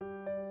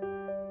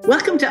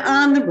Welcome to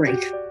On the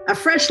Brink, a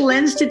fresh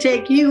lens to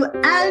take you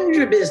and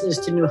your business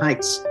to new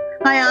heights.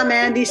 Hi, I'm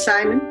Andy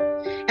Simon,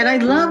 and I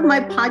love my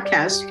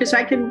podcast because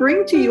I can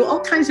bring to you all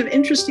kinds of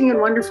interesting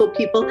and wonderful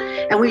people,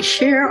 and we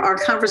share our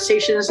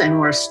conversations and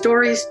our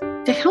stories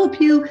to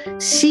help you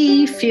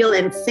see, feel,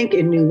 and think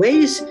in new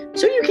ways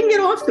so you can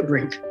get off the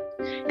brink.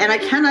 And I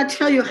cannot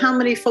tell you how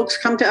many folks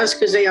come to us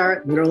because they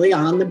are literally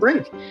on the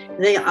brink.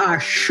 They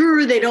are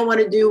sure they don't want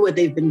to do what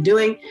they've been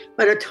doing,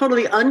 but are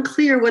totally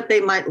unclear what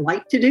they might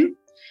like to do.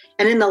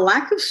 And in the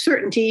lack of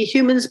certainty,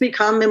 humans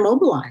become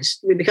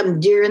immobilized. We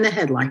become deer in the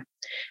headlight.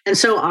 And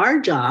so our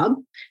job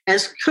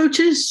as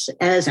coaches,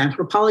 as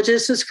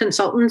anthropologists, as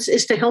consultants,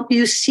 is to help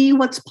you see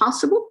what's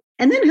possible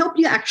and then help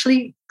you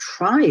actually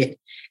try it.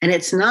 And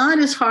it's not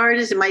as hard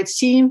as it might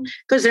seem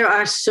because there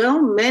are so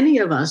many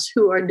of us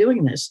who are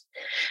doing this.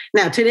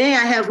 Now, today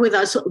I have with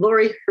us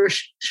Lori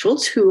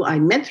Hirsch-Schultz, who I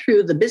met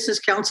through the Business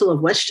Council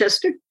of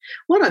Westchester.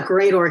 What a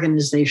great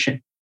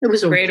organization. It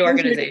was a great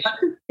organization.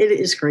 It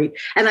is great.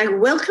 And I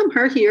welcome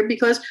her here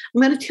because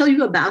I'm going to tell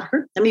you about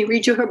her. Let me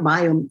read you her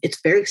bio.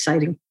 It's very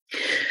exciting.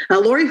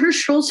 Lori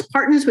Hirsch-Schultz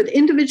partners with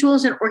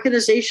individuals and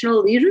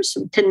organizational leaders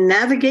to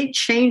navigate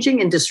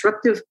changing and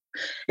disruption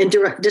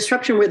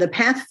where the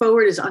path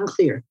forward is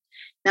unclear.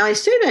 Now, I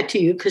say that to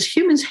you because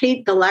humans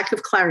hate the lack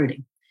of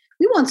clarity.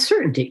 We want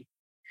certainty.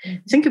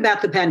 Think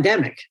about the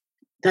pandemic.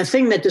 The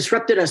thing that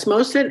disrupted us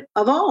most of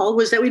all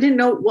was that we didn't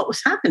know what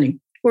was happening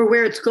or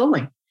where it's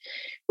going.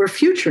 We're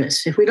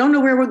futurists. If we don't know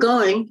where we're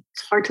going,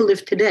 it's hard to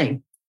live today.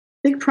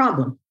 Big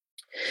problem.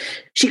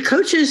 She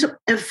coaches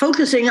and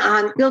focusing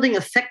on building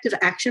effective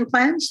action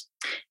plans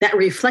that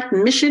reflect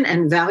mission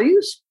and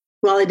values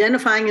while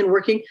identifying and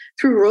working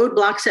through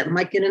roadblocks that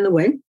might get in the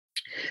way.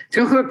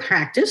 Through her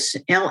practice,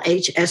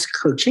 LHS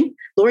coaching,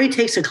 Lori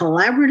takes a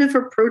collaborative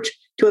approach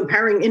to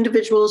empowering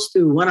individuals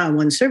through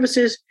one-on-one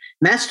services,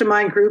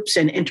 mastermind groups,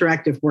 and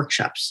interactive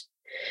workshops.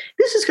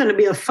 This is going to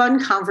be a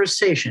fun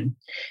conversation,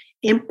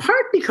 in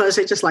part because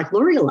I just like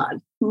Lori a lot,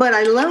 but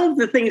I love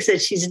the things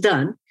that she's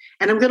done.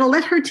 And I'm going to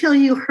let her tell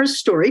you her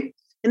story.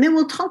 And then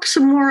we'll talk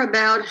some more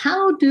about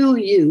how do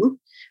you,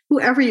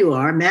 whoever you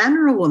are, man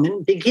or a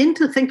woman, begin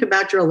to think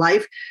about your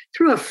life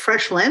through a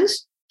fresh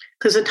lens,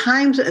 because the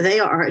times they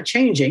are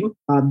changing.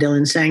 Bob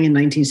Dylan sang in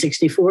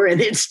 1964, and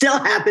it's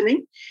still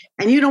happening.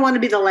 And you don't want to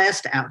be the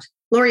last out.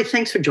 Lori,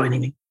 thanks for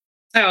joining me.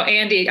 Oh,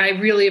 Andy, I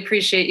really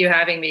appreciate you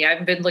having me.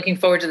 I've been looking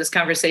forward to this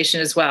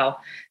conversation as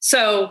well.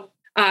 So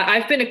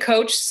I've been a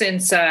coach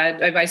since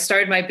I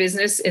started my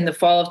business in the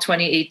fall of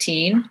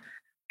 2018.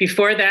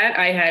 Before that,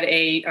 I had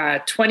a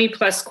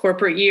 20-plus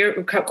corporate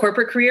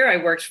career. I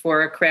worked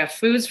for Kraft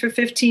Foods for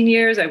 15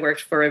 years. I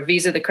worked for a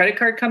Visa, the credit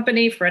card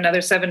company, for another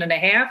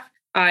 7.5.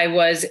 I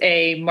was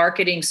a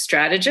marketing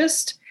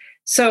strategist.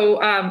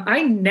 So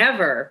I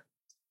never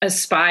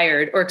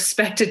aspired or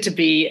expected to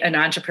be an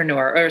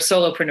entrepreneur or a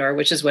solopreneur,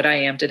 which is what I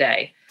am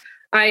today.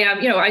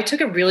 I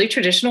took a really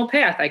traditional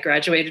path. I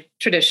graduated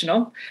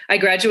traditional. I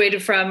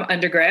graduated from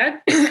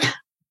undergrad.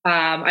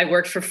 I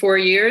worked for 4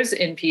 years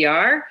in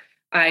PR.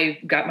 I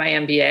got my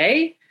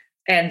MBA,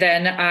 and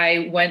then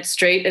I went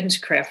straight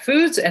into Kraft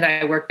Foods, and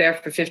I worked there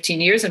for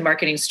 15 years in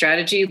marketing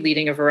strategy,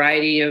 leading a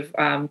variety of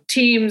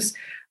teams.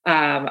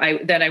 I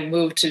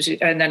moved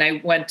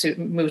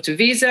to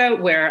Visa,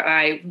 where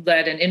I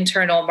led an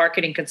internal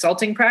marketing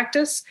consulting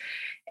practice,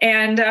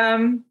 and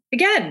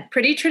again,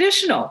 pretty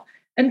traditional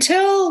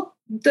until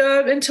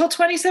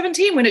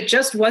 2017, when it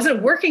just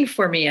wasn't working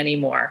for me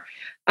anymore.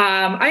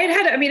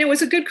 It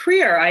was a good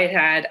career.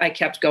 I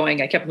kept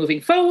going. I kept moving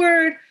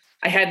forward.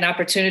 I had an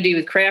opportunity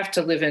with Kraft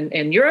to live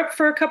in Europe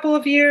for a couple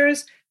of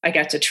years. I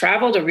got to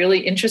travel to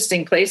really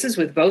interesting places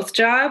with both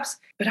jobs,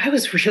 but I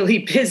was really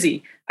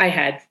busy.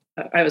 I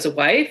was a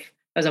wife,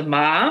 I was a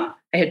mom,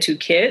 I had two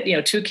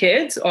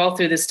kids all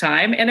through this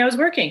time, and I was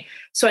working.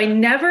 So I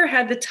never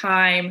had the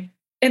time,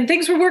 and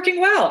things were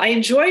working well. I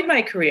enjoyed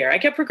my career. I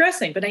kept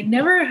progressing, but I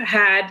never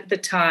had the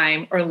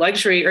time or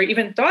luxury or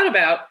even thought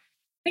about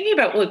thinking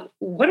about, look,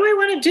 what do I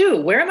want to do?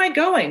 Where am I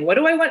going? What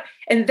do I want?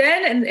 And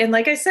then, and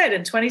like I said,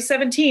 in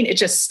 2017, it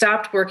just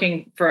stopped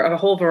working for a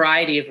whole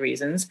variety of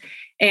reasons.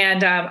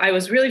 And I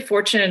was really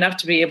fortunate enough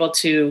to be able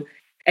to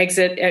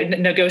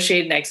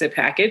negotiate an exit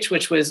package,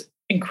 which was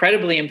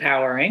incredibly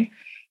empowering.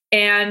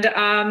 And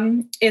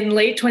in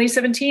late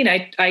 2017,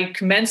 I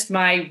commenced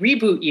my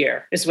reboot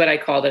year, is what I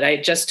called it. I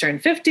had just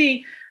turned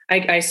 50.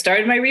 I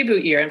started my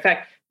reboot year. In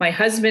fact, my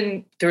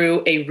husband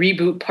threw a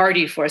reboot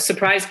party a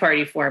surprise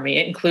party for me.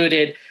 It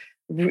included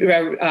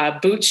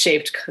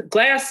boot-shaped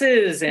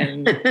glasses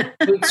and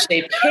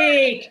boot-shaped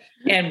cake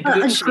and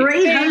boot-shaped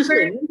great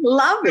husband.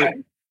 Love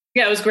it.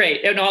 Yeah, it was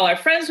great. And all our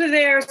friends were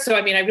there. So,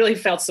 I really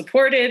felt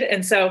supported.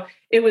 And so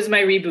it was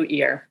my reboot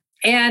year.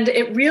 And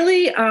it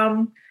really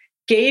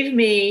gave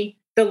me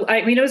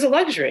it was a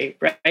luxury,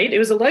 right? It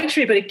was a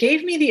luxury, but it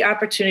gave me the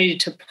opportunity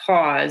to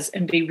pause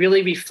and be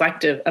really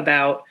reflective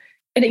about.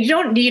 And you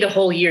don't need a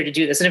whole year to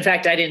do this. And in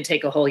fact, I didn't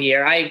take a whole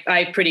year.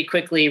 I pretty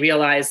quickly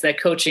realized that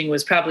coaching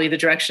was probably the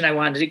direction I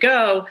wanted to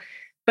go.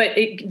 But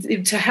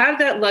to have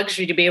that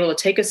luxury to be able to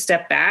take a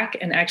step back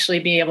and actually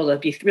be able to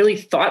be really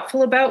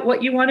thoughtful about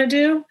what you want to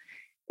do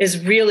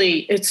is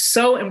really, it's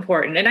so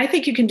important. And I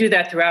think you can do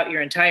that throughout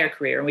your entire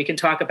career. And we can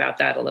talk about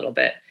that a little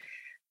bit.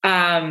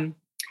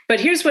 But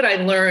here's what I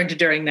learned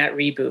during that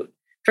reboot.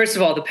 First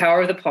of all, the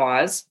power of the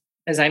pause,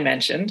 as I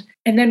mentioned,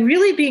 and then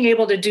really being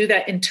able to do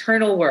that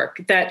internal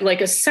work that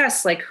like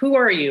assess, like, who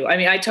are you? I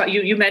mean, I taught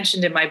you, you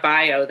mentioned in my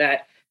bio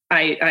that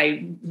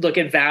I look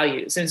at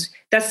values. And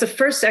that's the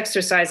first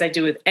exercise I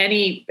do with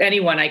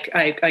anyone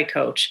I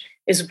coach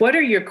is what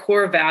are your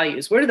core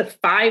values? What are the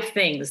 5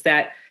 things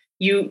that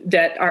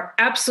are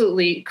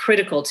absolutely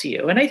critical to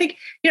you? And I think,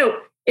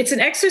 it's an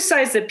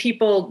exercise that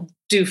people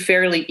do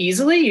fairly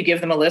easily. You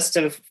give them a list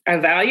of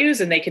values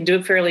and they can do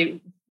it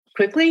fairly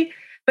quickly,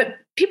 but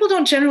people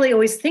don't generally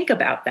always think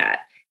about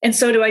that. And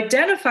so to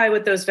identify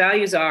what those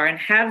values are and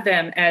have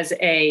them as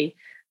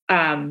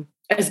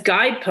as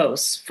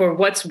guideposts for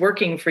what's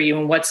working for you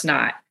and what's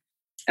not,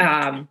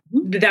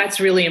 that's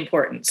really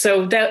important.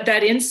 So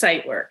that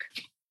insight work.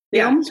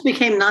 They almost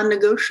became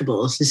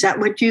non-negotiables. Is that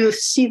what you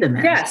see them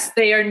as? Yes,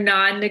 they are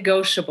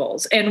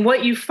non-negotiables. And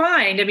what you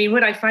find,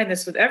 what I find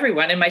this with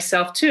everyone and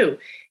myself too,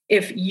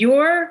 if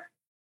your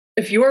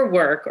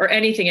work or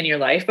anything in your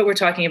life, but we're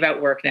talking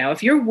about work now,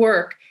 if your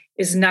work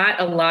is not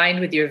aligned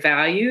with your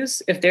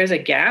values, if there's a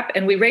gap,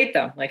 and we rate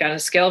them like on a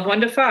scale of 1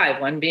 to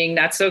 5, 1 being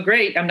not so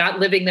great, I'm not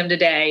living them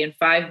today, and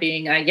 5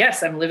 being,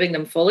 yes, I'm living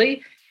them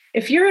fully.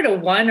 If you're at a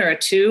 1 or a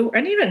 2,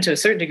 and even to a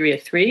certain degree, a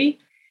 3,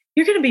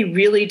 you're going to be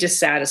really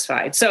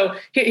dissatisfied. So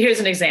here's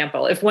an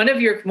example. If one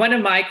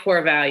of my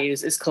core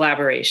values is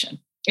collaboration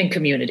and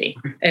community,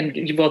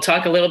 and we'll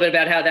talk a little bit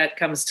about how that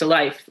comes to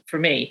life for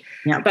me.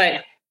 Yeah.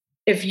 But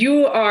if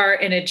you are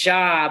in a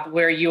job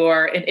where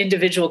you're an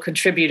individual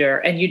contributor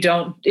and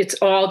it's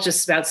all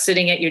just about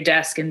sitting at your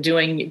desk and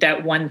doing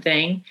that one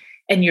thing,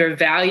 and your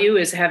value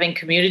is having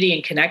community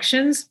and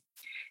connections,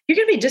 you're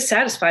going to be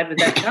dissatisfied with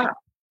that job.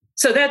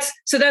 So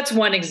that's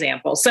one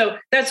example. So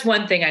that's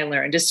one thing I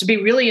learned, is to be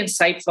really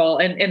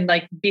insightful and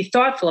like be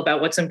thoughtful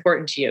about what's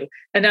important to you.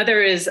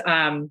 Another is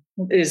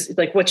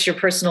like, what's your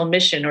personal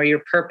mission or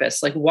your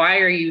purpose? Like, why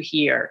are you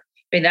here?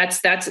 I mean,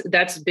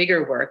 that's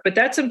bigger work, but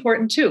that's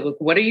important too. Like,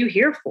 what are you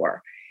here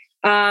for?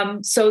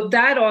 So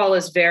that all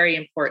is very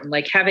important,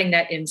 like having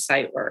that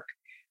insight work.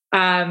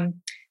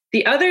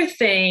 The other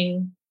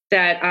thing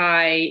that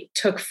I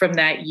took from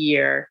that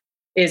year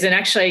is, and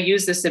actually I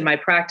use this in my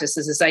practice,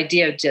 is this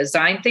idea of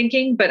design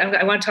thinking, but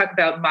I want to talk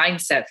about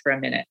mindset for a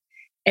minute.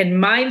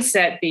 And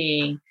mindset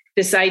being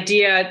this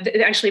idea,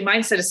 actually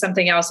mindset is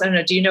something else. I don't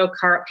know. Do you know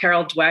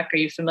Carol Dweck? Are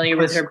you familiar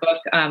with her book?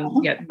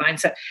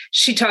 Mindset.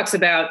 She talks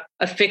about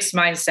a fixed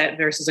mindset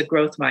versus a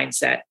growth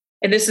mindset.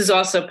 And this is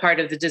also part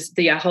of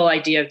the whole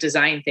idea of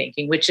design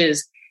thinking, which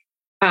is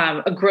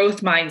a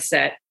growth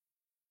mindset.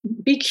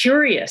 Be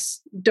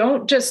curious.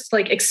 Don't just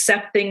like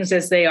accept things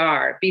as they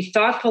are. Be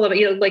thoughtful about,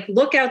 like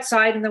look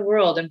outside in the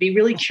world and be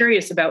really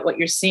curious about what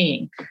you're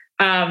seeing.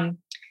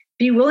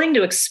 Be willing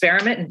to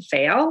experiment and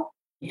fail.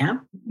 Yeah.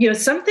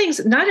 Some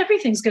things, not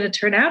everything's going to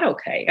turn out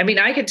okay. I mean,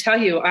 I could tell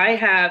you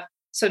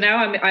so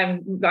now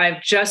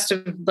I've just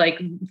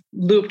like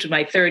looped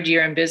my 3rd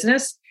year in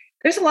business.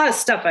 There's a lot of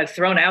stuff I've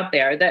thrown out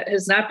there that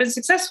has not been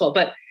successful,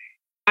 but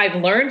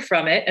I've learned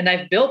from it and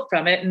I've built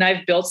from it and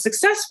I've built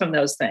success from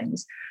those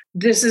things.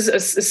 This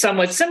is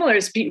somewhat similar.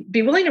 Is be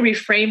willing to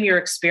reframe your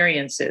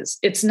experiences.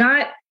 It's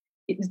not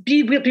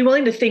be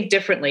willing to think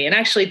differently. And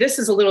actually, this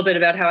is a little bit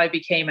about how I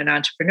became an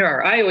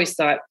entrepreneur. I always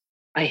thought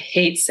I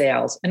hate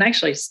sales, and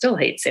actually still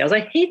hate sales.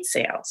 I hate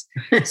sales.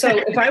 So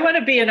if I want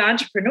to be an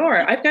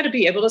entrepreneur, I've got to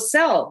be able to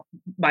sell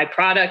my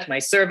product, my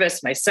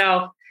service,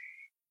 myself.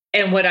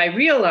 And what I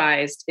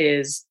realized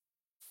is,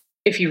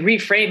 if you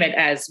reframe it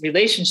as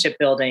relationship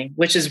building,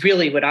 which is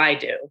really what I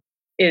do,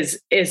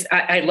 is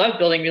I love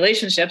building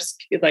relationships.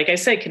 Like I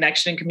say,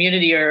 connection and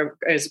community are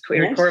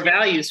core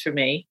values for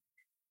me.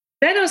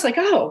 Then I was like,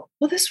 oh,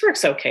 well, this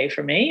works okay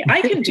for me.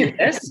 I can do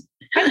this.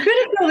 I'm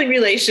good at building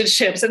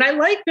relationships, and I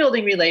like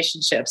building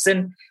relationships.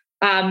 And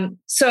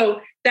so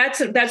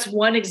that's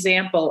one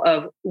example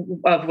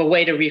of a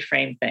way to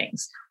reframe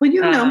things.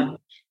 Well,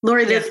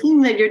 Lori, the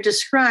thing that you're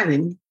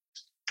describing,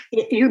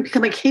 you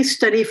become a case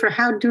study for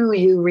how do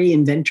you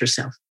reinvent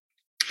yourself.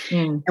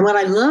 And what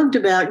I loved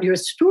about your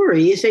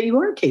story is that you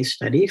are a case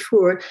study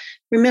for,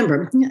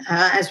 remember,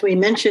 as we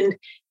mentioned,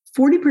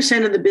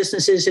 40% of the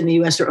businesses in the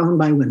U.S. are owned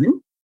by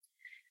women.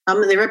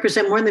 They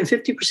represent more than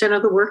 50%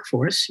 of the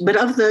workforce. But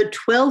of the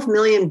 12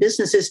 million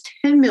businesses,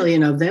 10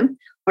 million of them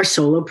are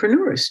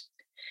solopreneurs.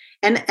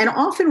 And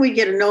often we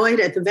get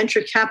annoyed at the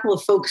venture capital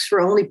folks for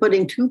only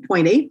putting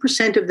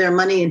 2.8% of their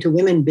money into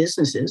women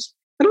businesses.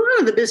 But a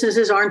lot of the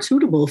businesses aren't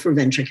suitable for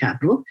venture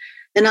capital.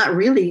 They're not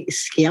really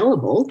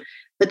scalable,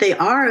 but they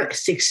are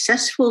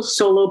successful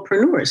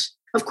solopreneurs.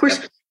 Of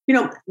course,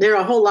 there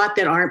are a whole lot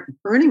that aren't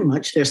earning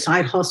much. They're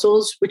side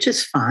hustles, which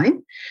is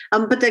fine.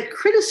 But the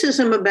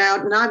criticism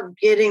about not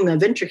getting the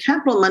venture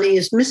capital money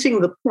is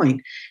missing the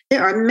point.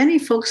 There are many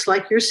folks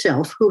like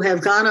yourself who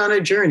have gone on a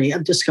journey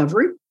of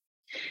discovery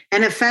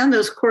and have found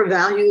those core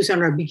values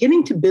and are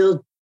beginning to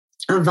build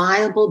a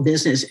viable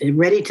business,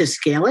 ready to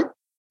scale it?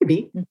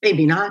 Maybe,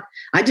 maybe not.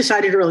 I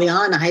decided early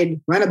on I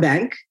had run a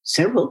bank,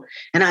 several,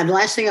 and the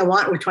last thing I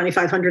want were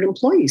 2,500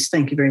 employees.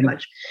 Thank you very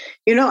much.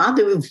 I'll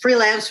do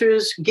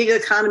freelancers, gig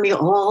economy,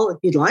 all if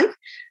you'd like.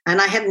 And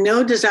I have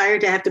no desire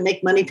to have to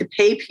make money to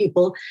pay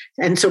people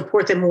and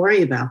support them,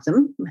 worry about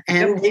them.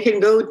 And they can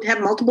go have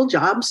multiple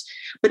jobs.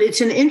 But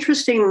it's an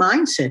interesting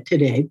mindset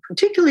today,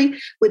 particularly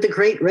with the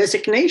Great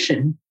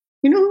Resignation.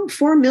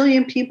 4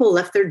 million people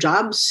left their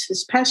jobs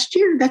this past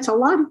year. That's a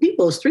lot of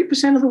people. It's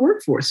 3% of the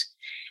workforce.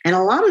 And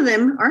a lot of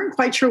them aren't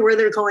quite sure where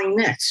they're going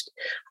next.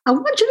 I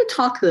want you to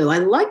talk, though. I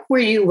like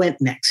where you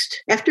went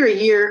next. After a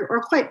year,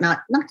 or not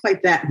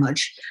quite that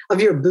much,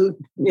 of your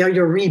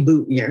your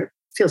reboot year,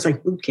 feels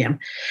like boot camp,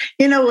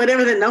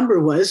 whatever the number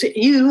was,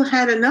 you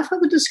had enough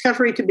of a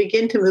discovery to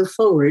begin to move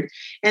forward.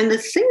 And the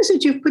things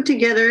that you've put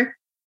together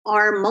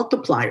are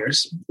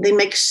multipliers. They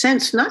make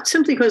sense, not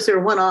simply because they're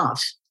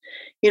one-offs.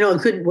 A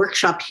good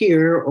workshop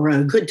here or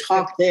a good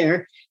talk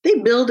there. They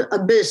build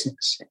a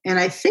business. And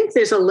I think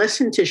there's a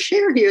lesson to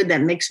share here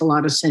that makes a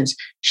lot of sense.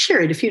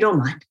 Share it if you don't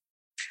mind.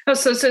 Oh,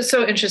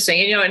 so interesting.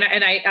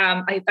 And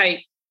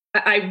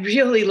I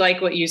really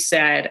like what you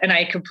said. And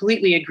I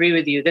completely agree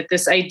with you that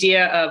this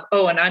idea of,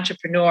 an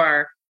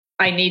entrepreneur,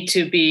 I need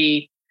to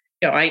be,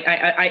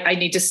 I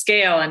need to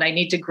scale and I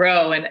need to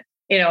grow. And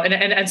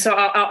so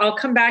I'll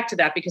come back to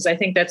that because I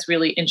think that's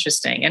really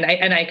interesting. And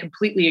I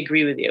completely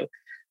agree with you.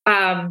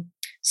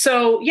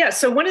 So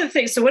one of the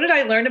things, so what did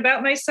I learn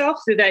about myself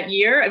through that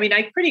year? I mean,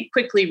 I pretty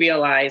quickly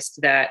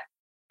realized that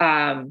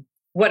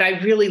what I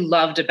really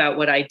loved about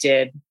what I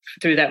did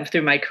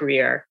through my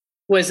career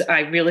was I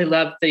really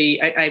loved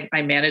I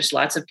managed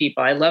lots of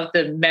people. I loved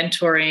the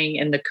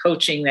mentoring and the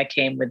coaching that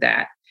came with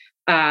that.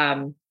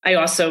 I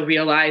also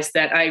realized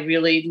that I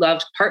really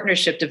loved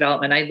partnership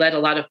development. I led a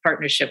lot of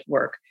partnership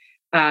work.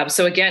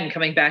 So again,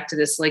 coming back to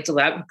this like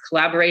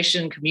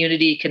collaboration,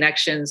 community,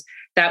 connections,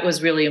 that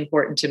was really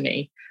important to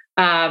me.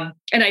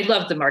 And I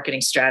loved the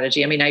marketing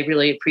strategy. I mean, I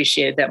really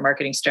appreciated that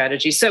marketing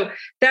strategy. So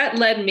that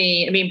led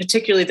me,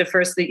 particularly the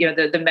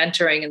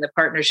mentoring and the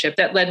partnership,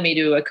 that led me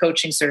to a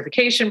coaching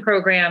certification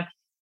program.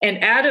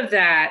 And out of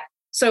that,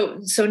 so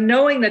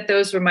knowing that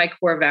those were my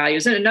core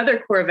values, and another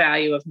core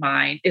value of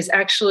mine is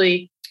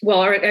actually,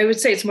 I would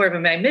say it's more of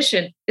my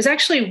mission, is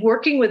actually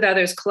working with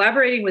others,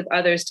 collaborating with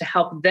others to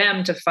help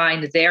them to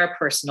find their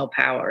personal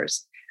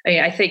powers.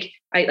 I think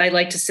I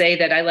like to say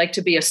that I want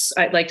to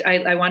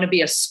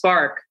be a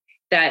spark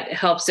that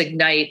helps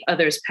ignite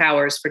others'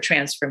 powers for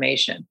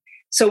transformation.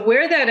 So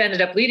where that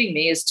ended up leading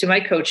me is to my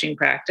coaching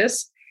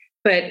practice,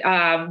 but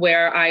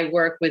where I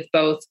work with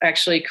both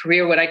actually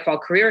what I call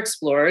career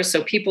explorers.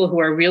 So people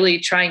who are really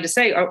trying to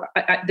say,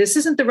 this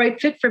isn't the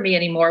right fit for me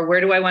anymore. Where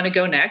do I want to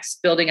go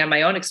next? Building on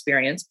my own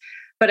experience.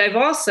 But I've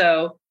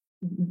also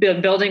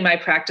been building my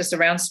practice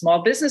around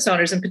small business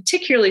owners and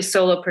particularly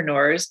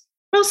solopreneurs,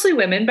 mostly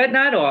women, but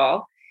not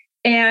all.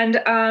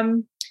 And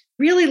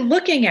really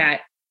looking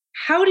at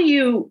how do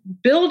you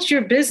build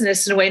your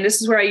business in a way, and this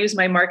is where I use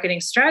my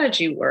marketing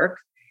strategy work,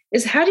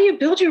 is how do you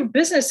build your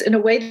business in a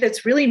way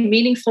that's really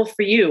meaningful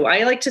for you?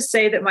 I like to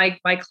say that my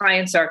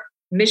clients are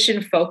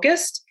mission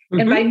focused. Mm-hmm.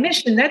 And by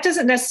mission, that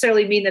doesn't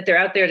necessarily mean that they're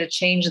out there to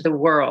change the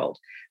world,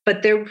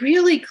 but they're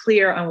really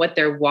clear on what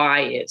their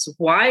why is.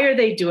 Why are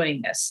they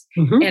doing this?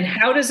 Mm-hmm. And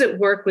how does it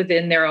work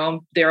within their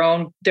own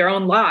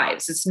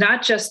lives? It's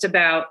not just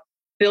about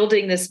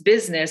building this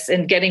business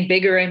and getting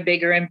bigger and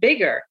bigger and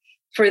bigger.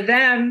 For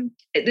them,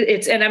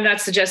 and I'm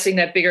not suggesting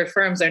that bigger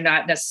firms are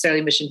not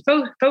necessarily mission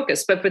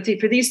focused, but for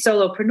these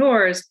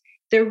solopreneurs,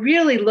 they're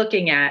really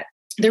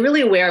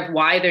aware of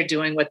why they're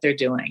doing what they're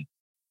doing.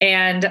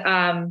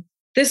 And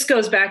this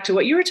goes back to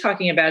what you were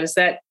talking about, is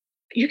that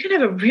you can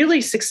have a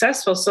really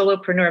successful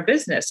solopreneur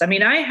business. I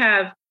mean, I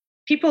have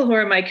people who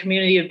are in my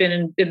community who have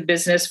been in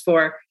business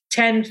for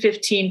 10,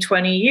 15,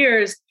 20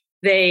 years.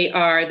 They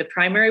are the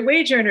primary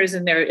wage earners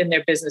in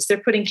their business. They're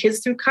putting kids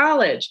through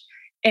college,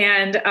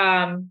 and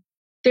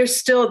they're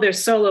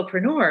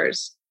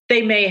solopreneurs.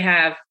 They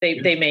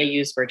may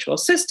use virtual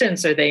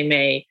assistants, or they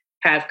may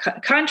have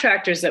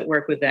contractors that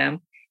work with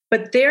them,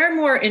 but they're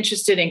more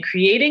interested in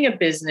creating a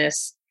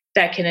business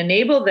that can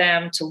enable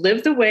them to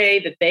live the way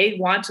that they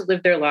want to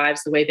live their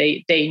lives, the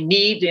way they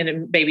need,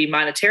 and maybe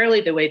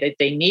monetarily the way that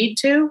they need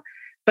to,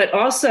 but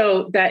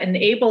also that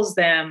enables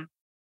them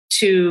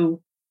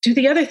to do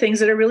the other things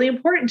that are really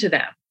important to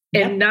them.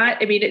 And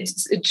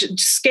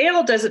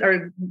scale doesn't,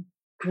 or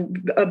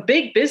a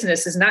big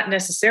business is not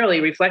necessarily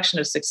a reflection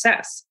of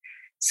success.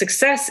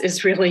 Success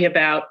is really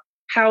about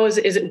how is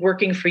it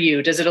working for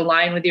you? Does it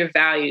align with your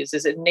values?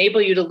 Does it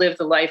enable you to live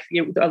a life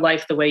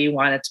the way you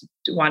want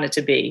it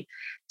to be?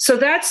 So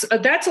that's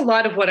a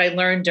lot of what I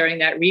learned during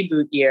that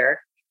reboot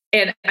year.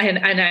 And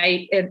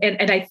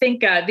I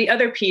think the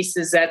other piece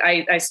is that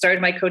I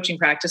started my coaching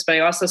practice, but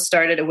I also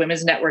started a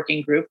women's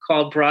networking group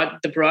called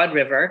the Broad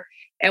River.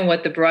 And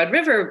what the Broad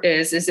River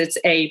is it's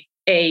a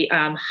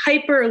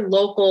hyper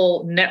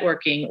local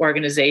networking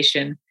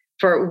organization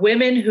for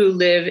women who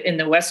live in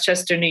the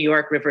Westchester, New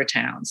York river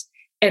towns.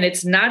 And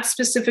it's not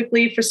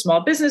specifically for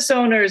small business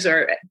owners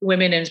or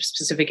women in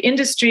specific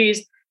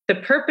industries. The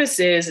purpose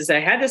is I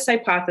had this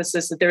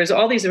hypothesis that there is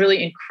all these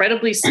really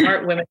incredibly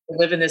smart women who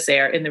live in this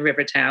area, in the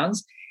river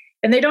towns,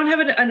 and they don't have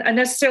a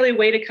necessarily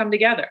way to come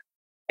together.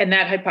 And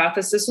that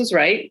hypothesis was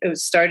right. It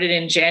was started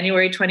in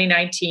January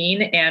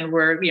 2019, and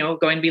we're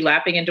going to be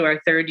lapping into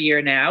our third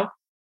year now.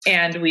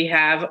 And we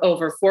have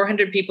over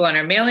 400 people on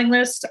our mailing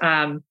list.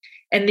 And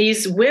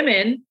these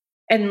women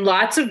and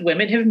lots of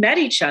women have met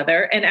each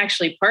other and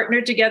actually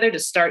partnered together to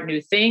start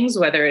new things,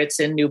 whether it's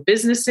in new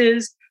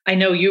businesses. I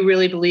know you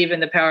really believe in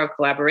the power of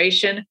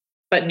collaboration,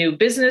 but new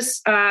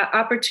business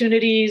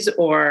opportunities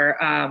or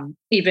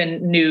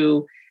even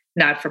new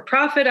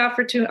not-for-profit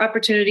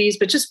opportunities,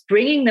 but just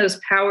bringing those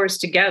powers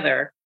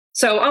together.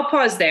 So I'll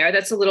pause there.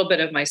 That's a little bit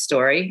of my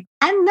story.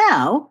 And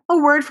now, a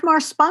word from our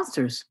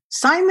sponsors,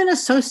 Simon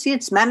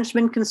Associates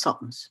Management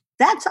Consultants.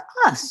 That's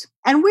us.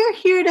 And we're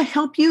here to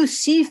help you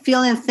see,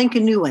 feel, and think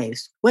in new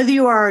ways. Whether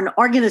you are an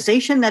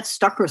organization that's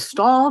stuck or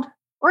stalled,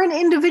 or an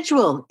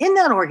individual in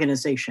that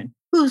organization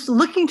who's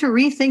looking to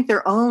rethink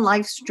their own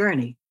life's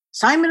journey,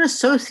 Simon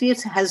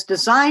Associates has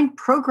designed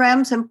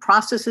programs and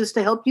processes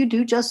to help you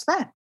do just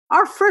that.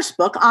 Our first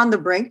book, On the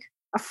Brink,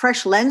 A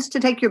Fresh Lens to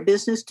Take Your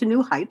Business to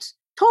New Heights,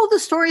 told the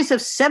stories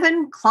of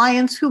 7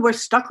 clients who were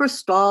stuck or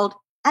stalled,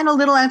 and a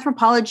little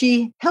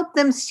anthropology helped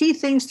them see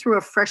things through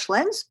a fresh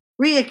lens,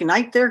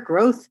 reignite their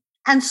growth,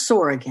 and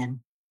soar again.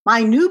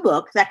 My new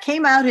book that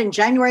came out in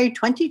January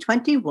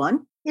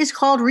 2021 is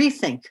called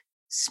Rethink,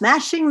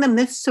 Smashing the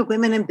Myths of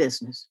Women in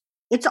Business.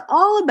 It's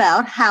all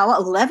about how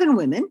 11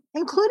 women,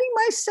 including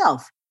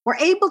myself, were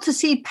able to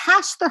see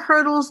past the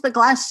hurdles, the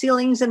glass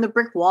ceilings, and the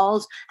brick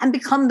walls and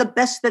become the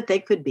best that they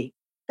could be.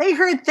 They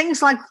heard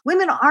things like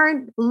women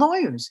aren't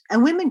lawyers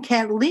and women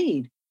can't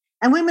lead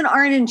and women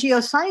aren't in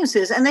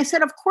geosciences. And they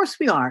said, of course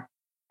we are.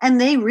 And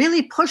they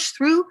really pushed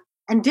through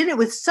and did it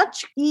with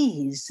such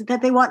ease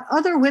that they want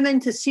other women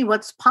to see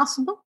what's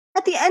possible.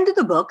 At the end of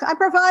the book, I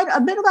provide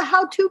a bit of a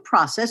how-to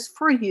process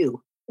for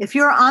you. If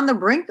you're on the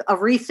brink of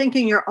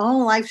rethinking your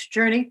own life's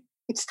journey,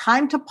 it's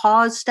time to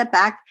pause, step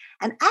back,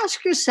 and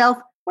ask yourself,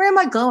 where am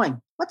I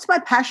going? What's my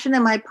passion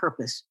and my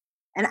purpose?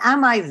 And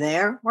am I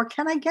there or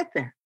can I get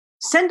there?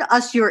 Send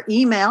us your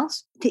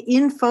emails to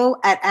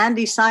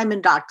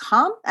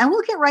info@andysimon.com and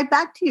we'll get right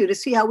back to you to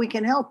see how we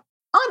can help.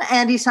 On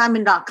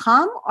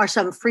andysimon.com are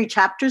some free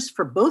chapters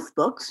for both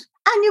books.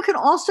 And you can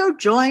also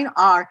join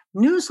our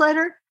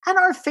newsletter and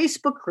our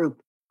Facebook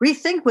group,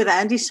 Rethink with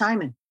Andy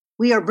Simon.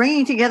 We are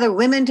bringing together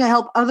women to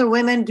help other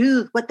women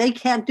do what they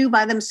can't do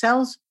by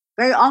themselves,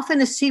 very often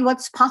to see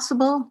what's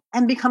possible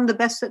and become the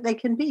best that they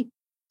can be.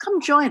 Come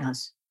join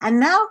us. And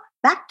now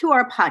back to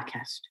our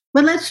podcast.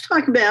 Well, let's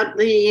talk about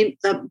the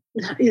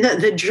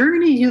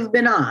journey you've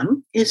been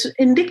on. It's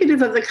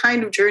indicative of the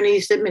kind of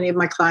journeys that many of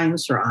my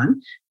clients are on,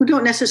 who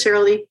don't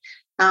necessarily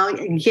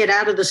get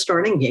out of the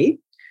starting gate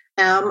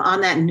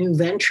on that new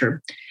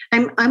venture.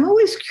 I'm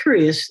always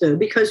curious, though,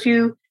 because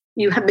you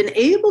have been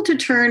able to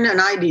turn an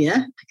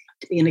idea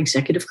to be an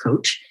executive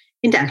coach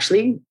into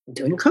actually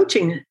doing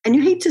coaching. And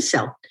you hate to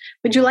sell,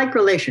 but you like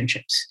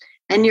relationships.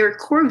 And your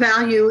core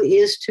value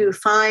is to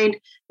find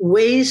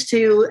ways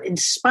to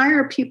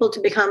inspire people to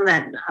become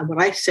that,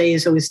 what I say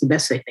is always the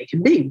best that they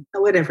can be,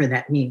 whatever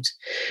that means.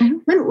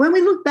 Mm-hmm. When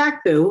we look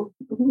back, though,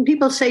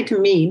 people say to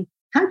me,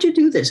 how'd you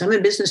do this? I'm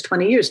in business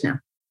 20 years now.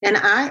 And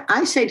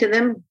I say to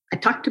them, I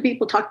talk to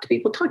people.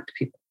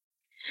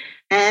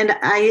 And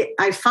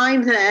I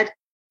find that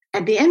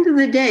at the end of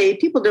the day,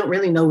 people don't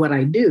really know what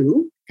I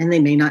do. And they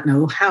may not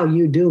know how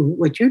you do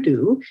what you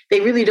do.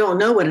 They really don't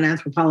know what an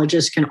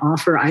anthropologist can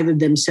offer either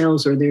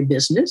themselves or their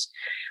business,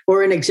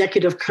 or an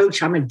executive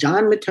coach. I'm a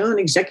John Mattone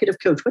executive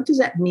coach. What does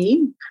that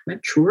mean? I'm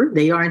not sure.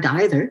 They aren't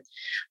either.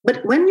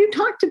 But when you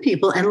talk to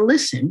people and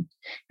listen,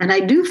 and I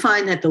do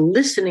find that the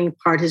listening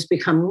part has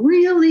become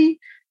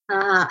really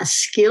a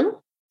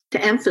skill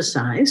to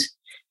emphasize,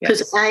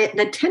 because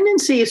the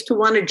tendency is to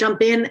want to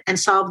jump in and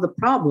solve the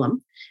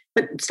problem.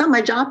 But it's not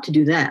my job to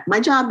do that. My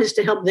job is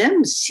to help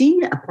them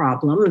see a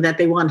problem that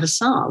they want to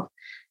solve.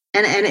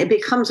 And it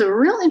becomes a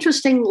real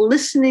interesting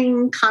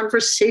listening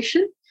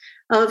conversation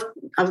of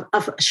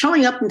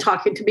showing up and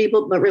talking to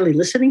people, but really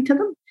listening to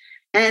them.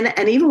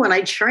 And even when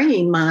I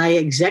train my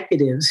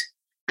executives,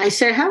 I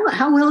say,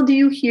 how well do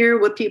you hear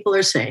what people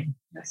are saying?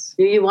 Yes.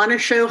 Do you want to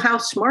show how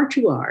smart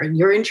you are and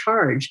you're in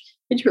charge?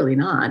 It's really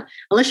not.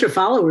 Unless your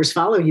followers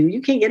follow you,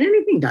 you can't get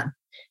anything done.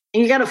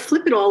 And you got to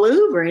flip it all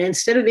over. And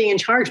instead of being in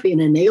charge, be an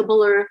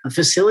enabler, a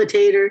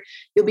facilitator.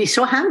 You'll be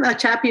so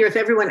much happier if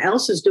everyone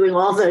else is doing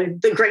all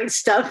the great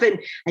stuff and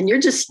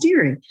you're just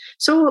steering.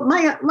 So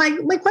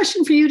my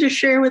question for you to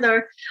share with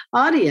our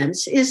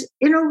audience is,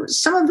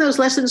 some of those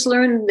lessons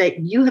learned that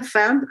you have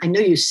found. I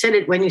know you said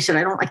it when you said,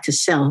 I don't like to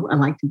sell. I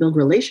like to build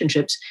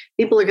relationships.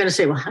 People are going to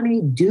say, well, how do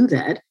you do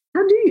that?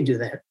 How do you do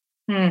that?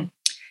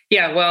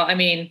 Yeah, well,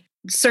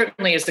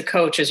 certainly as a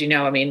coach, as you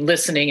know,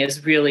 listening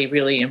is really,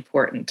 really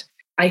important.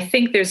 I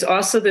think there's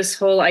also this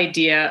whole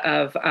idea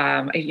of,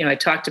 I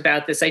talked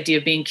about this idea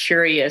of being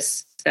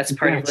curious. That's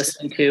part of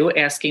listening to,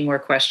 asking more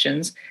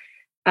questions.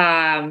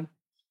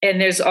 And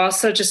there's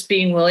also just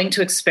being willing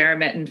to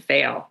experiment and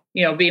fail.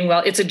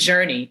 It's a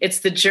journey. It's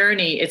the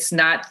journey. It's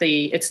not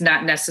the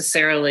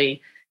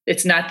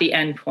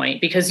end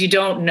point, because you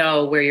don't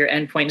know where your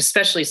end point,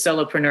 especially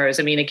solopreneurs.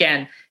 I mean,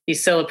 again,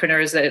 these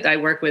solopreneurs that I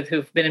work with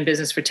who've been in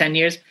business for 10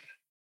 years,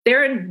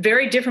 they're in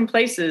very different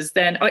places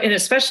and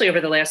especially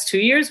over the last 2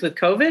 years with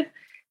COVID,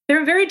 they're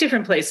in very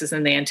different places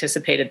than they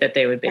anticipated that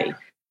they would be.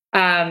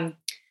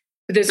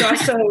 There's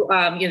also,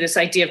 this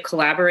idea of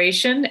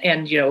collaboration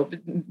and,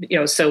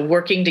 so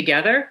working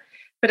together.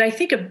 But I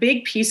think a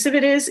big piece of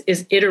it is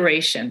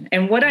iteration.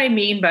 And what I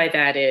mean by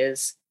that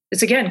is,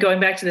 it's again, going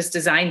back to this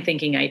design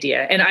thinking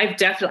idea. And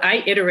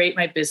I iterate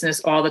my business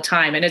all the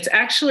time. And it's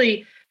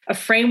actually a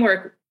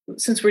framework,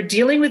 since we're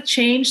dealing with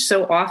change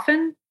so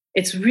often,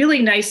 it's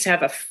really nice to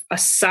have a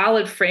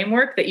solid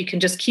framework that you can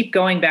just keep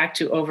going back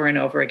to over and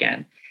over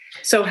again.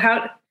 So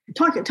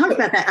Talk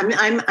about that. I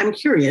mean, I'm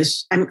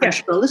curious. I'm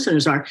sure the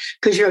listeners are,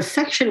 because your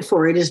affection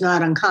for it is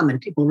not uncommon.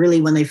 People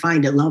really, when they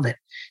find it, love it.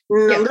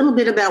 A little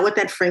bit about what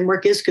that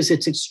framework is, because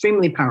it's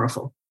extremely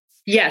powerful.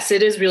 Yes,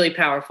 it is really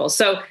powerful.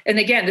 So, and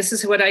again, this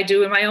is what I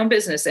do in my own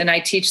business, and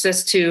I teach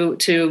this to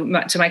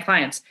my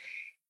clients.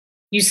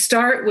 You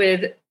start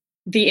with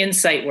the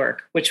insight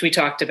work, which we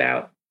talked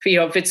about.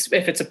 If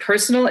it's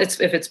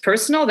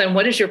personal, then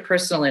what is your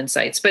personal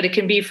insights? But it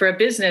can be for a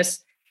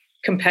business,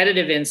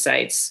 competitive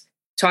insights.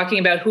 Talking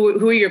about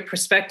who are your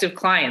prospective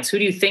clients? Who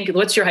do you think,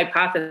 what's your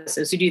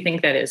hypothesis? Who do you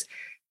think that is?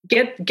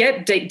 Get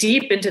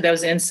deep into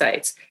those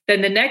insights.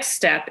 Then the next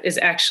step is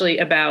actually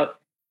about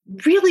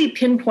really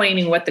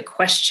pinpointing what the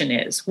question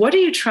is. What are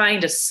you trying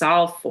to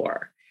solve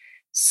for?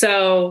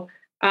 So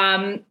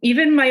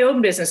even my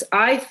own business,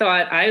 I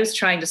thought I was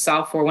trying to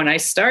solve for, when I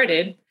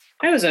started,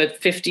 I was a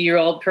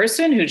 50-year-old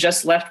person who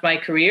just left my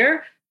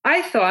career.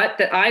 I thought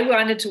that I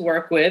wanted to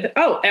work with,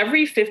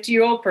 every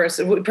 50-year-old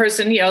person,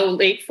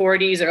 late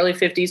 40s, early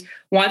 50s,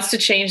 wants to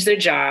change their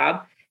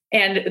job.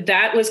 And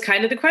that was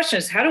kind of the question,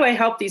 is how do I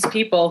help these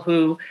people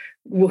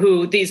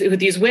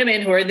these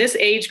women who are in this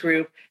age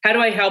group, how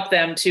do I help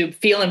them to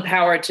feel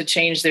empowered to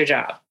change their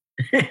job?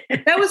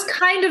 That was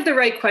kind of the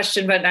right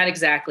question, but not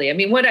exactly. I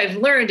mean, what I've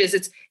learned is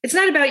it's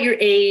not about your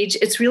age.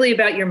 It's really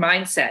about your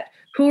mindset.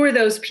 Who are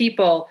those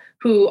people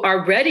who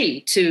are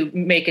ready to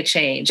make a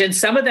change? And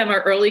some of them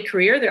are early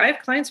career. I have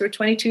clients who are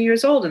 22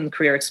 years old in the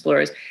Career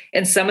Explorers,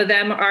 and some of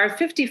them are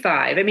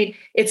 55. I mean,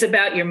 it's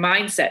about your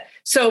mindset.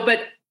 So,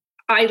 but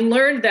I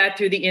learned that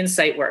through the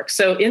insight work.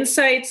 So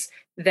insights,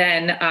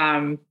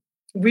 then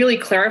really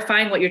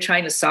clarifying what you're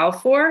trying to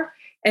solve for.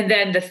 And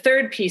then the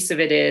third piece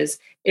of it is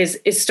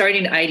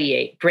starting to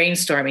ideate,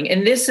 brainstorming.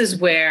 And this is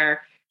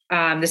where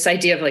this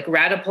idea of like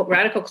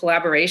radical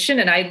collaboration,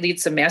 and I lead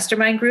some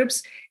mastermind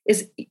groups,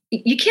 is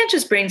you can't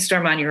just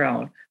brainstorm on your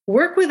own.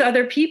 Work with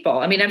other people.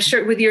 I mean, I'm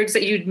sure with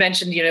you'd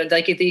mentioned,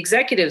 like the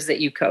executives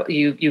that you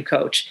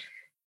coach,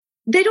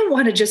 they don't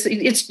want to just,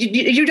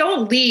 you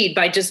don't lead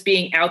by just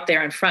being out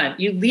there in front.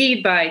 You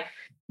lead by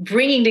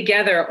bringing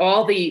together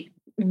all the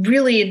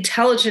really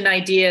intelligent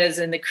ideas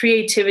and the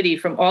creativity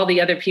from all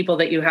the other people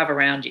that you have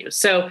around you.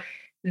 So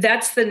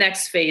that's the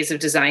next phase of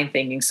design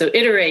thinking. So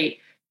iterate,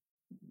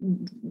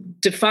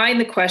 define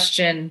the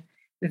question,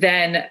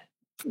 then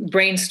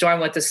brainstorm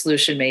what the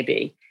solution may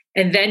be.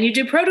 And then you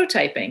do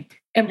prototyping.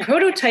 And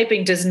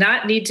prototyping does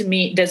not mean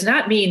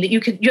that you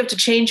have to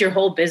change your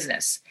whole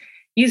business.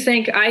 You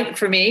think, I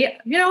think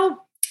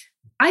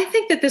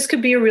that this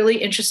could be a really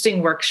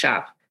interesting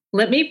workshop.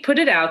 Let me put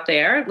it out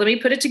there. Let me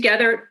put it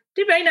together.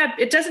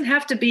 It doesn't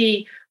have to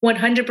be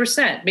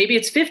 100%. Maybe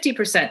it's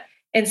 50%,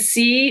 and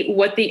see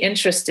what the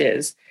interest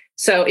is.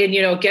 So,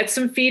 and, get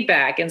some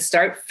feedback and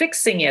start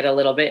fixing it a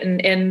little bit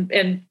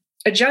and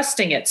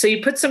adjusting it. So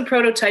you put some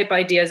prototype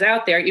ideas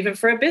out there, even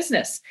for a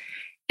business.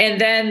 And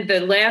then the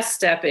last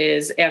step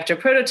is, after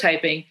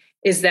prototyping,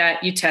 is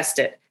that you test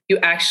it. You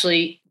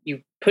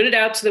put it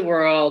out to the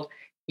world,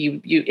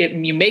 you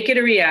make it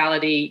a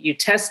reality, you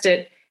test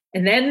it,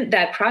 and then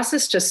that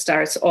process just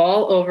starts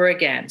all over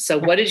again. So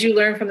what did you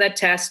learn from that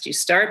test? You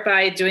start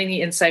by doing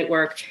the insight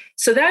work.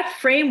 So that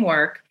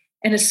framework,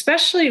 and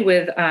especially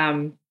with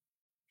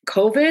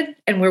COVID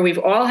and where we've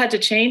all had to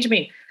change, I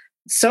mean,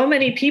 so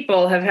many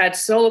people have had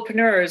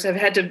solopreneurs have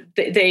had to,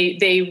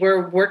 they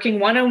were working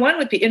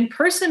one-on-one in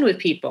person with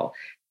people.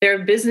 Their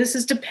business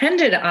is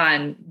dependent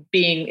on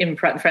being in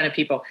front of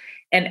people,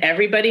 and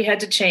everybody had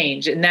to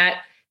change. And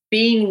that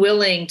being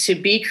willing to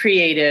be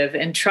creative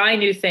and try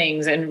new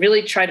things and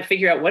really try to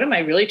figure out, what am I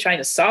really trying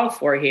to solve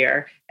for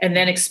here? And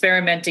then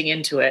experimenting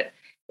into it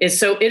is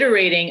so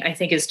iterating, I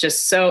think, is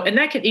just so, and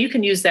you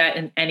can use that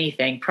in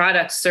anything,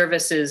 products,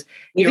 services,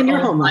 even your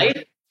home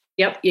life.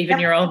 Yep. Even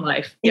your own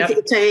life. Yep.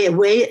 It's a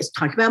way, it's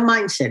talking about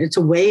mindset. It's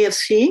a way of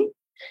seeing.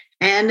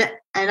 And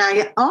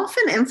I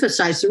often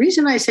emphasize, the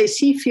reason I say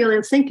see, feel,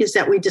 and think is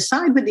that we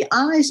decide with the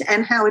eyes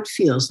and how it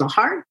feels, the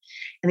heart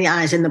and the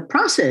eyes. And the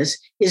process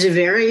is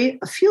a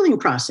feeling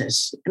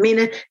process. I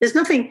mean, there's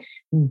nothing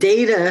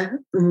data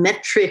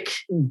metric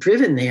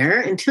driven there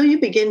until you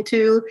begin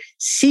to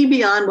see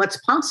beyond what's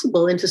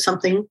possible into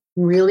something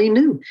really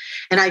new.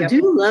 And I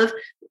do love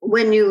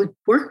when you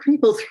work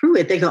people through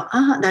it, they go,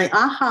 the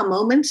aha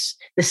moments,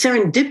 the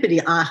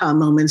serendipity aha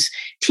moments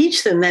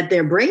teach them that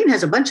their brain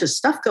has a bunch of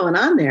stuff going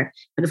on there.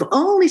 But if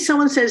only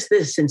someone says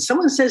this and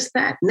someone says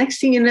that, next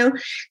thing you know,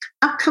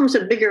 up comes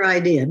a bigger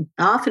idea.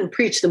 I often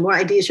preach the more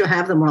ideas you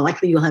have, the more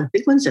likely you'll have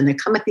big ones, and they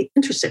come at the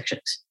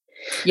intersections.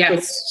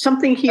 Yes. So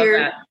something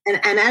here.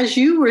 And as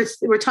you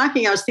were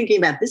talking, I was thinking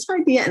about this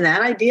idea and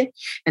that idea.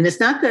 And it's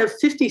not the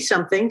 50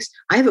 somethings.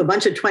 I have a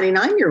bunch of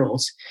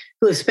 29-year-olds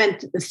who have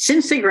spent,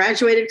 since they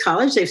graduated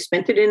college, they've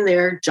spent it in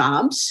their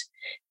jobs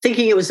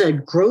thinking it was a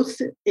growth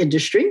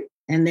industry,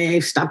 and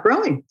they've stopped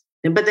growing.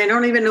 But they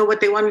don't even know what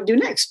they want to do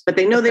next. But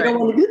they know they don't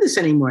want to do this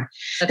anymore.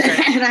 Right.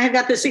 And I have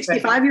got the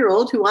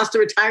 65-year-old who wants to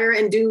retire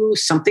and do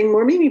something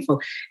more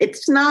meaningful.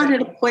 It's not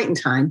at a point in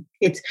time.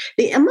 It's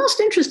the most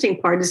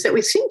interesting part is that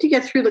we seem to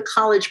get through the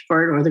college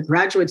part or the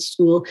graduate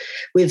school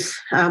with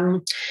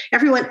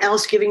everyone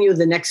else giving you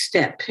the next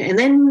step. And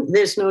then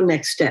there's no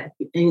next step.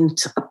 And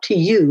it's up to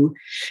you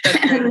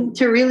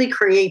to really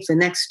create the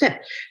next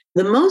step.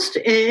 The most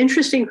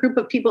interesting group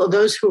of people are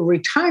those who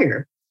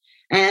retire.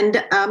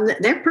 And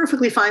they're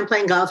perfectly fine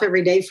playing golf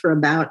every day for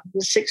about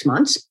 6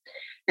 months.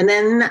 And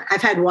then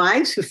I've had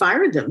wives who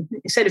fired them.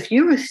 They said, if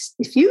you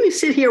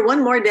sit here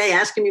one more day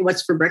asking me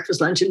what's for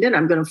breakfast, lunch, and dinner,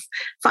 I'm going to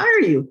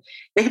fire you.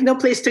 They have no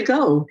place to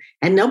go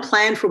and no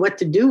plan for what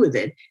to do with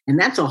it. And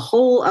that's a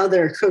whole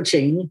other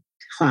coaching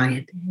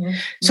client. Mm-hmm.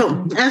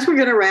 So as we're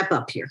going to wrap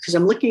up here, because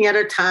I'm looking at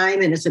our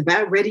time and it's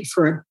about ready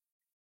for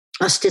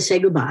us to say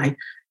goodbye,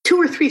 2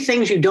 or 3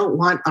 things you don't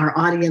want our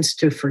audience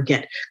to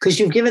forget, because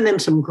you've given them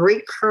some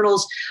great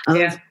kernels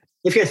of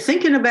if you're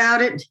thinking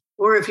about it,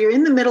 or if you're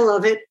in the middle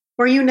of it,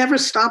 or you never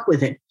stop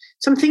with it,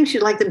 some things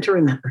you'd like them to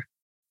remember.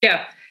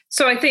 Yeah.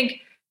 So I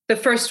think the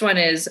first one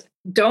is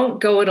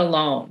don't go it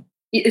alone.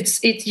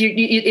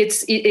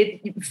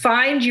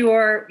 Find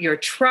your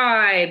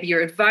tribe,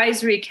 your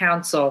advisory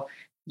council,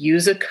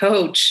 use a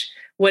coach,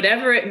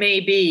 whatever it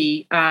may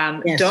be.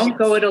 Don't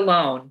go it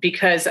alone,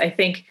 because I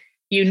think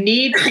you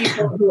need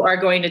people who are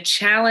going to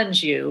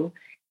challenge you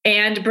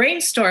and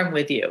brainstorm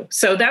with you.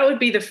 So that would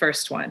be the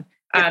first one,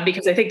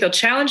 because I think they'll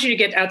challenge you to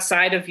get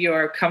outside of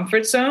your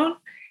comfort zone.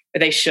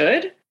 They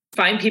should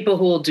find people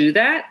who will do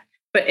that,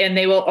 and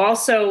they will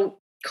also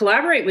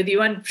collaborate with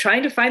you on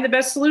trying to find the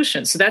best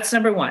solution. So that's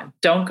number one.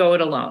 Don't go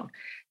it alone.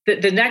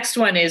 The next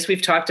one is,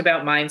 we've talked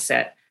about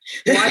mindset.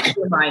 Watch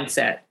your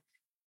mindset.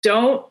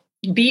 Don't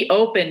be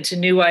open to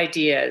new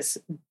ideas.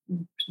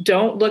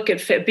 Don't look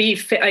at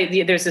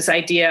there's this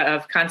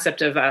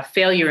concept of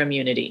failure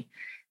immunity.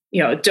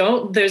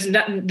 Nothing is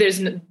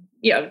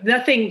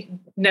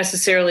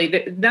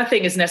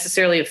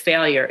necessarily a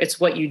failure. It's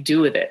what you do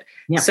with it.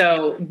 Yep.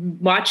 So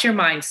watch your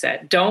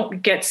mindset.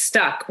 Don't get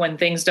stuck when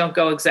things don't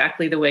go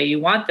exactly the way you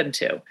want them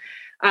to.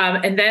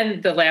 And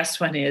then the last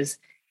one is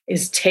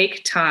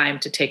take time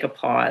to take a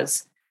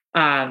pause.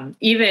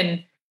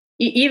 Even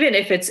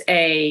if it's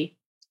a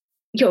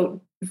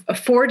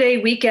 4-day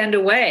weekend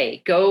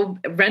away, go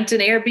rent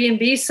an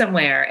Airbnb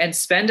somewhere and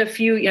spend a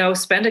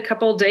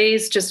couple of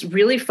days just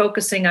really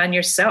focusing on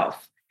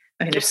yourself.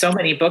 I mean, there's so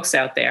many books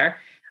out there,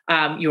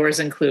 yours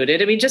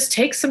included. I mean, just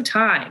take some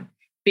time,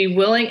 be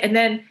willing. And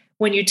then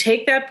when you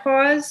take that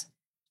pause,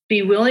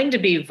 be willing to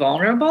be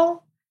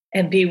vulnerable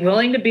and be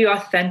willing to be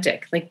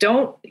authentic. Like,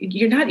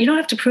 you don't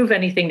have to prove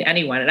anything to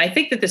anyone. And I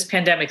think that this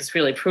pandemic has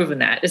really proven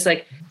that.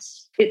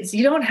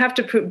 You don't have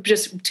to prove,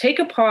 just take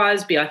a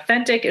pause, be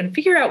authentic, and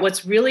figure out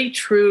what's really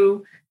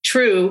true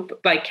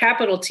by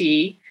capital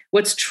T,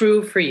 what's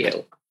true for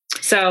you.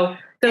 So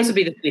those would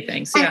be the 3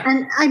 things. Yeah.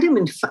 And I didn't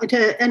mean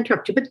to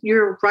interrupt you, but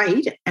you're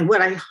right. And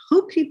what I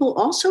hope people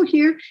also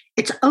hear,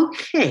 it's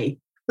okay.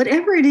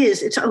 Whatever it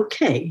is, it's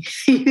okay.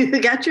 You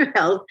got your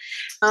health.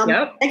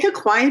 Take a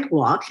quiet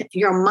walk.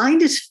 Your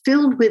mind is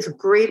filled with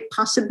great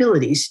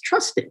possibilities.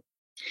 Trust it.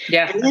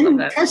 Yeah, and then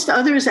test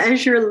others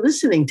as you're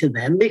listening to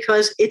them,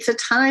 because it's a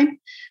time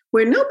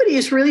where nobody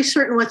is really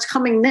certain what's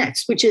coming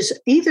next, which is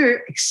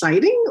either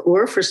exciting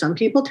or for some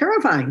people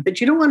terrifying.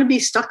 But you don't want to be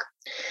stuck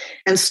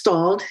and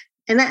stalled.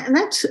 And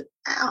that's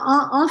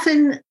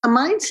often a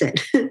mindset.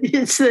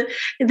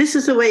 This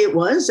is the way it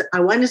was.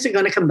 When is it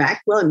going to come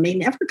back? Well, it may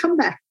never come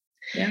back.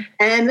 Yeah.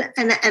 And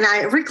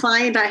every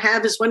client I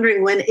have is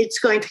wondering when it's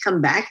going to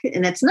come back.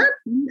 And it's not,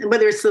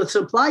 whether it's the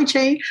supply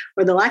chain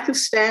or the lack of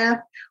staff,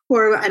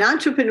 or an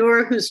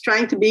entrepreneur who's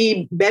trying to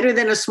be better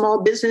than a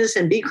small business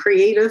and be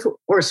creative,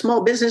 or a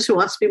small business who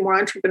wants to be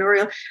more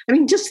entrepreneurial. I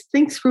mean, just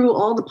think through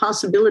all the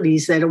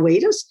possibilities that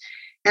await us.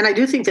 And I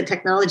do think that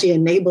technology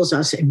enables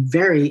us in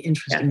very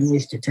interesting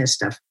ways to test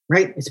stuff,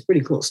 right? It's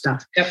pretty cool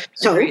stuff. Yep.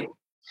 So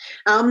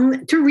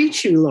to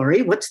reach you,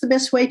 Lori, what's the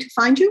best way to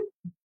find you?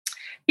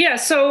 Yeah.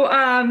 So,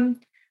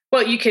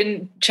 you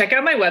can check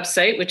out my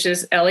website, which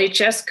is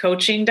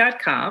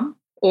lhscoaching.com.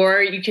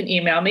 Or you can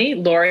email me,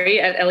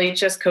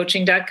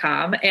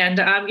 Lori@lhscoaching.com. And,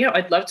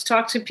 I'd love to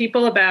talk to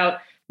people about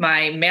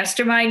my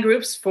mastermind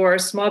groups for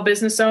small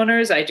business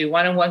owners. I do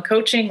one-on-one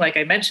coaching. Like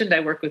I mentioned, I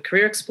work with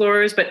career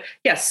explorers. But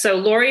yes, so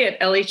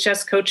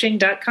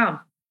Lori@lhscoaching.com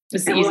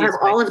is the easiest way. We'll have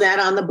all of that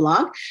on the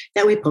blog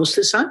that we post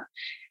this on.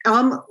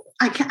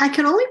 I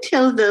can only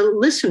tell the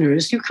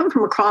listeners, you come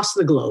from across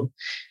the globe.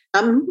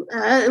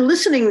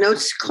 Listening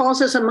Notes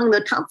calls us among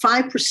the top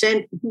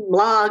 5%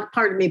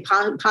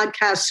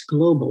 podcasts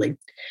globally.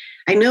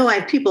 I know I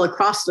have people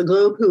across the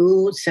globe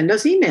who send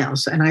us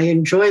emails, and I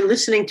enjoy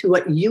listening to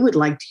what you would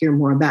like to hear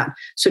more about.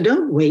 So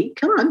don't wait.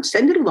 Come on,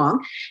 send it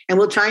along, and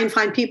we'll try and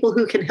find people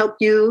who can help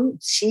you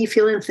see,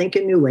 feel, and think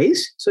in new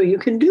ways so you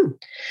can do.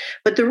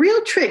 But the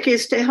real trick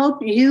is to help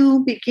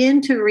you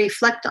begin to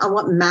reflect on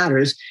what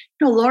matters.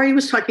 Laurie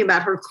was talking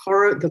about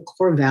the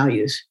core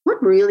values.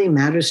 What really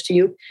matters to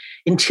you?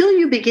 Until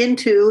you begin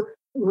to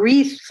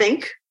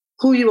rethink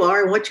who you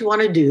are and what you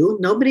want to do,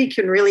 nobody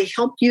can really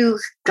help you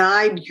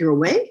guide your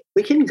way.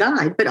 We can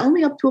guide, but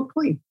only up to a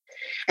point.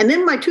 And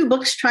then my 2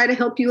 books try to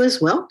help you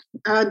as well.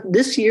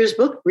 This year's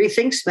book,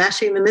 Rethink: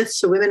 Smashing the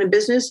Myths of Women in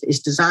Business, is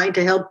designed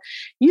to help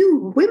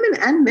you, women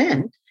and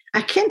men.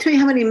 I can't tell you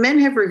how many men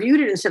have reviewed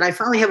it and said, I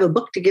finally have a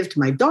book to give to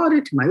my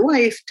daughter, to my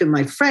wife, to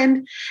my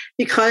friend,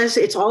 because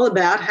it's all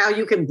about how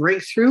you can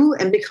break through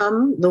and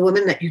become the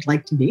woman that you'd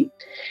like to be.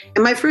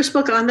 And my first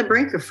book, On the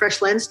Brink, A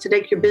Fresh Lens to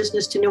Take Your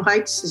Business to New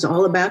Heights, is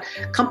all about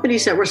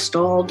companies that were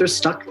stalled or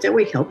stuck that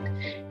we helped.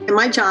 And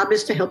my job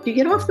is to help you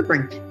get off the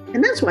brink.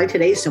 And that's why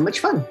today is so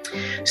much fun.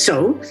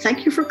 So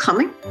thank you for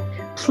coming.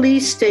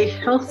 Please stay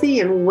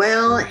healthy and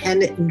well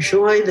and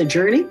enjoy the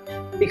journey,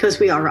 because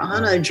we are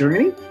on a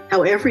journey.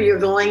 However you're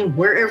going,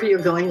 wherever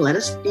you're going, let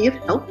us be of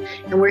help.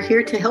 And we're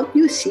here to help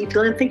you see,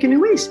 feel, and think in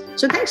new ways.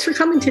 So thanks for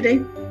coming today.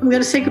 I'm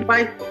going to say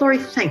goodbye. Laurie,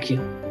 thank you.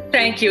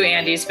 Thank you,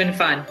 Andy. It's been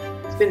fun.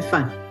 It's been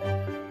fun.